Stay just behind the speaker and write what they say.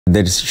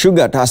The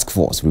Sugar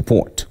Taskforce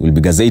Report will be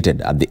gazetted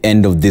at the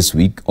end of this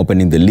week,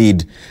 opening the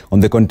lead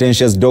on the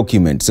contentious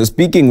document. So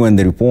speaking when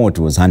the report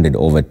was handed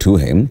over to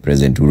him,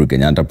 President Uhuru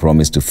Kenyatta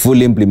promised to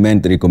fully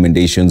implement the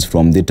recommendations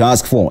from the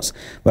task force.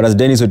 But as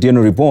Denis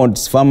Otieno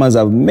reports, farmers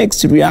have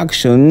mixed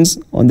reactions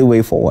on the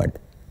way forward.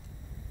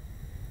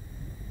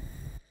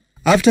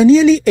 After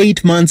nearly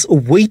 8 months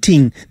of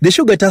waiting, the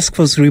Sugar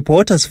Taskforce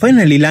Report has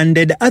finally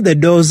landed at the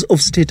doors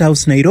of State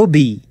House,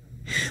 Nairobi.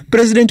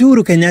 President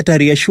Uhuru Kenyatta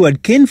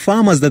reassured cane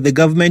farmers that the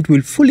government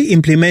will fully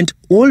implement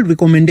all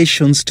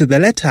recommendations to the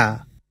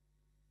letter.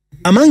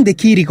 Among the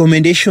key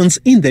recommendations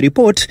in the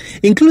report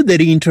include the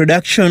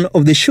reintroduction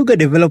of the Sugar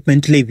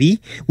Development Levy,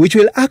 which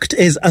will act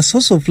as a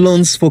source of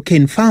loans for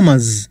cane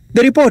farmers.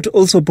 The report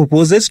also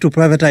proposes to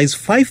privatize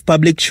 5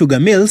 public sugar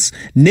mills,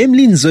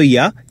 namely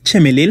Nzoia,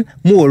 Chemelil,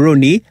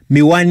 Muhoroni,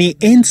 Miwani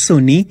and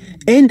Soni,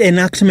 and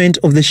enactment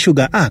of the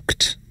Sugar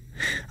Act.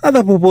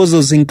 Other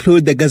proposals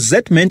include the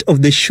gazettement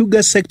of the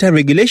sugar sector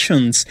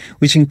regulations,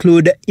 which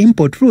include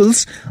import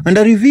rules and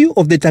a review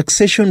of the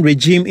taxation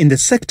regime in the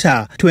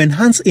sector to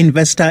enhance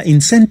investor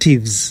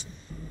incentives.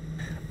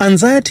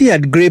 Anxiety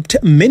had gripped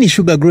many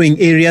sugar-growing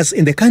areas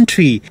in the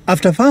country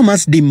after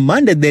farmers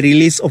demanded the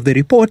release of the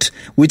report,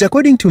 which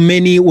according to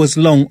many was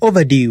long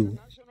overdue.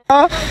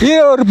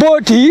 Hiyo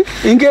ripoti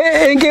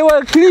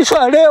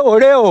ingewakilishwa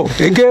leo,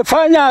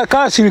 ingefanya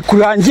kazi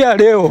kuanzia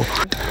leo.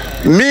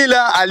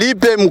 Mila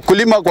alipe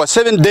mkulima kwa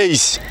 7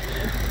 days.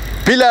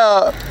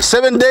 Bila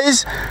 7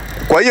 days,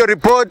 kwa hiyo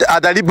report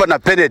atalipa na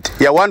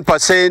penalty ya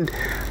 1%,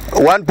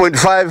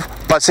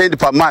 1.5%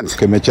 per month.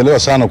 Kimechelewa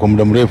sana kwa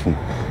muda mrefu.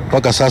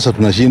 Mpaka sasa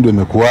tunashindwa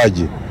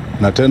imekuaje.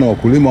 Na tena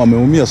wakulima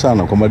wameumia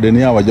sana kwa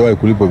madeni yao hawajawahi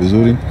kulipwa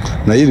vizuri.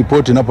 Na hii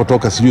report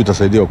inapotoka sijui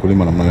itasaidia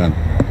wakulima namna gani.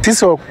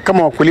 Sisi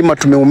kama wakulima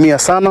tumeumia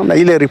sana, na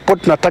ile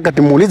report nataka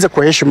tumuulize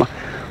kwa heshima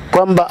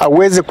kwamba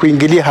aweze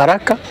kuingilia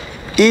haraka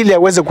ili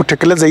aweze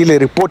kutekeleza ile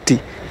ripoti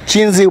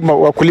jinsi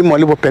wakulima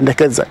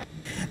walivyopendekeza.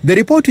 The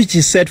report, which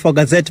is set for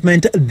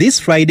gazettement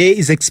this Friday,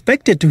 is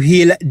expected to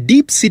heal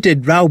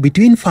deep-seated row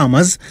between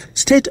farmers,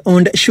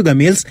 state-owned sugar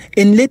mills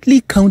and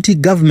lately county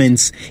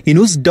governments, in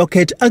whose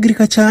docket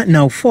agriculture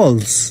now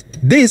falls.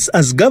 This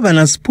as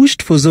governors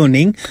pushed for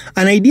zoning,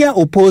 an idea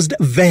opposed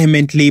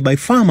vehemently by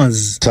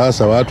farmers.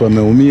 Sasa watu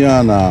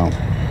wameumia na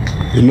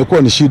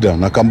imekuwa ni shida,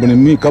 na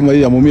kampuni kama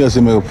hii ya Mumias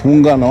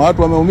imefunga na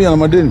watu wameumia na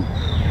madeni.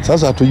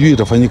 Sasa hatujui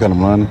itafanyika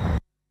namna gani.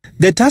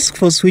 The task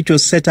force, which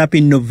was set up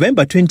in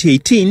November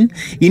 2018,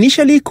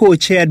 initially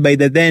co-chaired by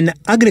the then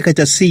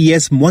Agriculture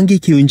CS Mwangi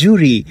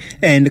Kiunjuri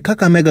and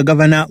Kakamega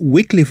Governor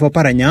Wycliffe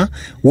Oparanya,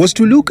 was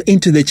to look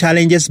into the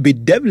challenges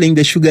bedeviling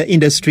the sugar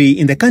industry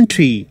in the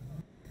country.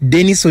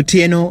 Denis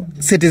Otieno,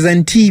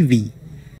 Citizen TV.